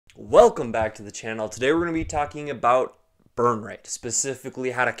Welcome back to the channel. Today we're going to be talking about burn rate,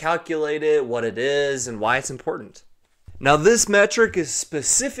 specifically how to calculate it, what it is, and why it's important. Now this metric is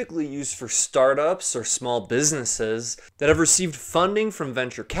specifically used for startups or small businesses that have received funding from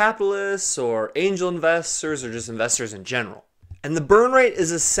venture capitalists or angel investors or just investors in general. And the burn rate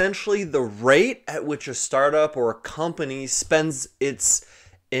is essentially the rate at which a startup or a company spends its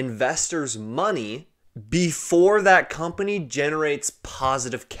investors' money before that company generates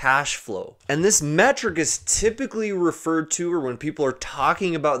positive cash flow. And this metric is typically referred to, or when people are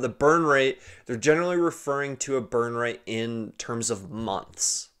talking about the burn rate, they're generally referring to a burn rate in terms of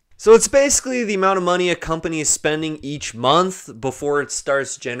months. So it's basically the amount of money a company is spending each month before it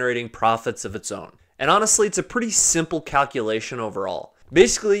starts generating profits of its own. And honestly, it's a pretty simple calculation overall.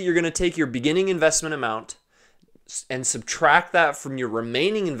 Basically, you're going to take your beginning investment amount and subtract that from your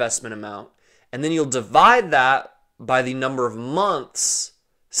remaining investment amount, and then you'll divide that by the number of months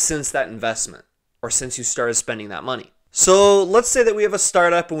since that investment, or since you started spending that money. So let's say that we have a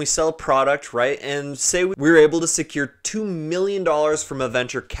startup and we sell a product, right? And say we were able to secure $2 million from a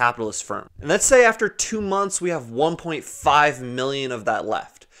venture capitalist firm. And let's say after 2 months, we have 1.5 million of that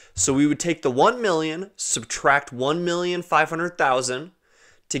left. So we would take the 1 million, subtract 1,500,000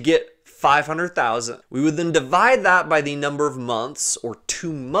 to get 500,000. We would then divide that by the number of months, or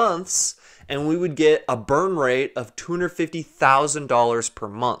 2 months, and we would get a burn rate of $250,000 per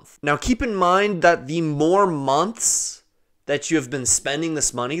month. Now keep in mind that the more months that you have been spending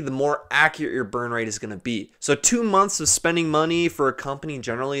this money, the more accurate your burn rate is going to be. So 2 months of spending money for a company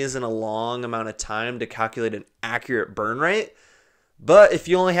generally isn't a long amount of time to calculate an accurate burn rate. But if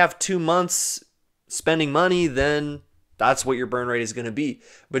you only have 2 months spending money, then that's what your burn rate is going to be.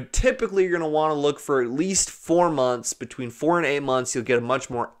 But typically you're going to want to look for at least 4 months. Between 4 and 8 months, you'll get a much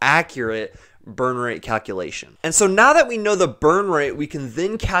more accurate burn rate calculation. And so now that we know the burn rate, we can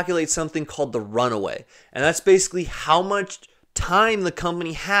then calculate something called the runaway. And that's basically how much time the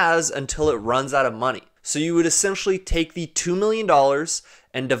company has until it runs out of money. So you would essentially take the $2 million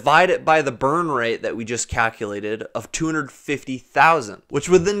and divide it by the burn rate that we just calculated of 250,000, which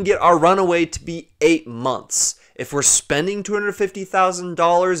would then get our runaway to be 8 months. If we're spending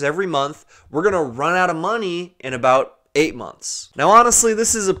 $250,000 every month, we're going to run out of money in about 8 months. Now, honestly,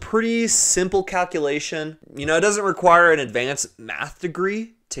 this is a pretty simple calculation. You know, it doesn't require an advanced math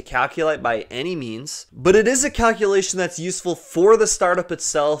degree to calculate by any means, but it is a calculation that's useful for the startup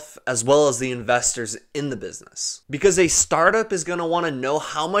itself as well as the investors in the business. Because a startup is going to want to know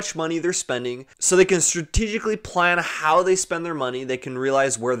how much money they're spending so they can strategically plan how they spend their money. They can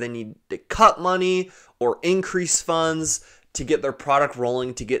realize where they need to cut money or increase funds to get their product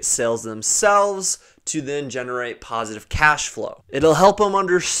rolling, to get sales themselves, to then generate positive cash flow. It'll help them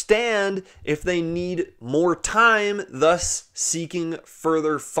understand if they need more time, thus seeking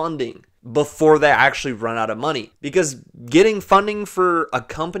further funding before they actually run out of money. Because getting funding for a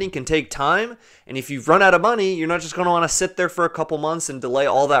company can take time, and if you've run out of money, you're not just going to want to sit there for a couple months and delay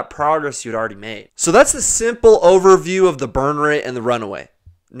all that progress you'd already made. So that's the simple overview of the burn rate and the runaway.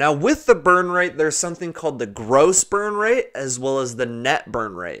 Now with the burn rate, there's something called the gross burn rate as well as the net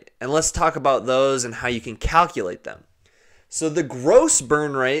burn rate. And let's talk about those and how you can calculate them. So the gross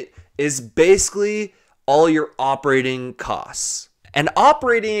burn rate is basically all your operating costs. And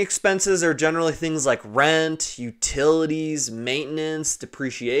operating expenses are generally things like rent, utilities, maintenance,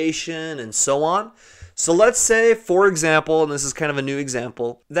 depreciation, and so on. So let's say, for example, and this is kind of a new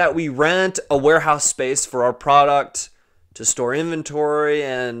example, that we rent a warehouse space for our product to store inventory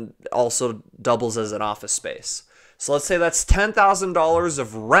and also doubles as an office space. So let's say that's $10,000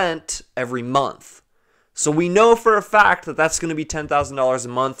 of rent every month. So we know for a fact that that's going to be $10,000 a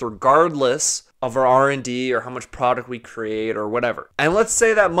month regardless of our R&D or how much product we create or whatever. And let's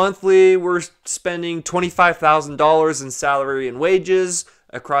say that monthly we're spending $25,000 in salary and wages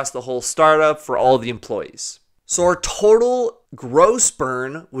across the whole startup for all the employees. So our total gross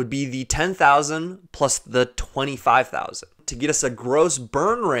burn would be the $10,000 plus the $25,000 to get us a gross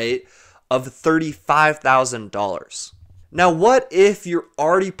burn rate of $35,000. Now, what if you're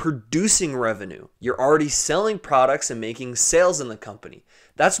already producing revenue? You're already selling products and making sales in the company.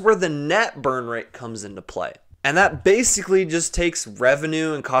 That's where the net burn rate comes into play. And that basically just takes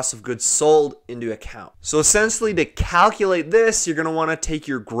revenue and cost of goods sold into account. So essentially to calculate this, you're going to want to take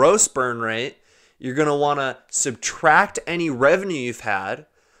your gross burn rate. You're going to want to subtract any revenue you've had,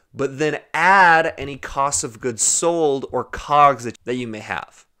 but then add any cost of goods sold or COGS that you may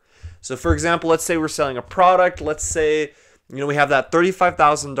have. So for example, let's say we're selling a product. Let's say, we have that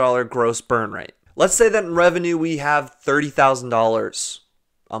 $35,000 gross burn rate. Let's say that in revenue we have $30,000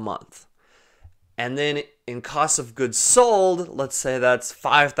 a month. And then in cost of goods sold, let's say that's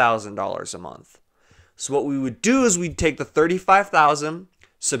 $5,000 a month. So what we would do is we'd take the $35,000,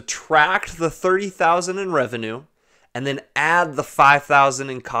 subtract the $30,000 in revenue, and then add the $5,000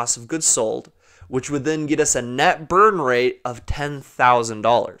 in cost of goods sold, which would then get us a net burn rate of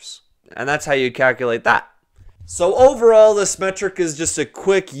 $10,000. And that's how you calculate that. So overall, this metric is just a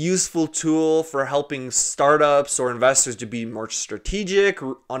quick, useful tool for helping startups or investors to be more strategic,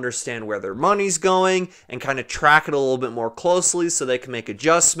 understand where their money's going, and kind of track it a little bit more closely so they can make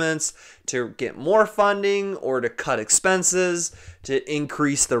adjustments to get more funding or to cut expenses, to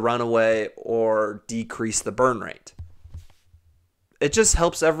increase the runway or decrease the burn rate. It just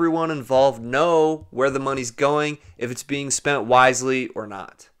helps everyone involved know where the money's going, if it's being spent wisely or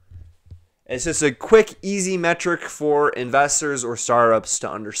not. It's just a quick, easy metric for investors or startups to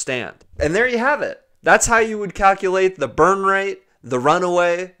understand. And there you have it. That's how you would calculate the burn rate, the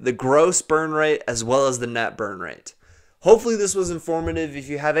runaway, the gross burn rate, as well as the net burn rate. Hopefully this was informative. If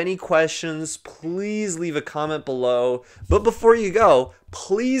you have any questions, please leave a comment below. But before you go,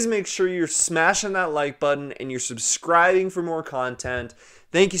 please make sure you're smashing that like button and you're subscribing for more content.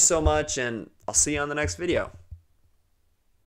 Thank you so much, and I'll see you on the next video.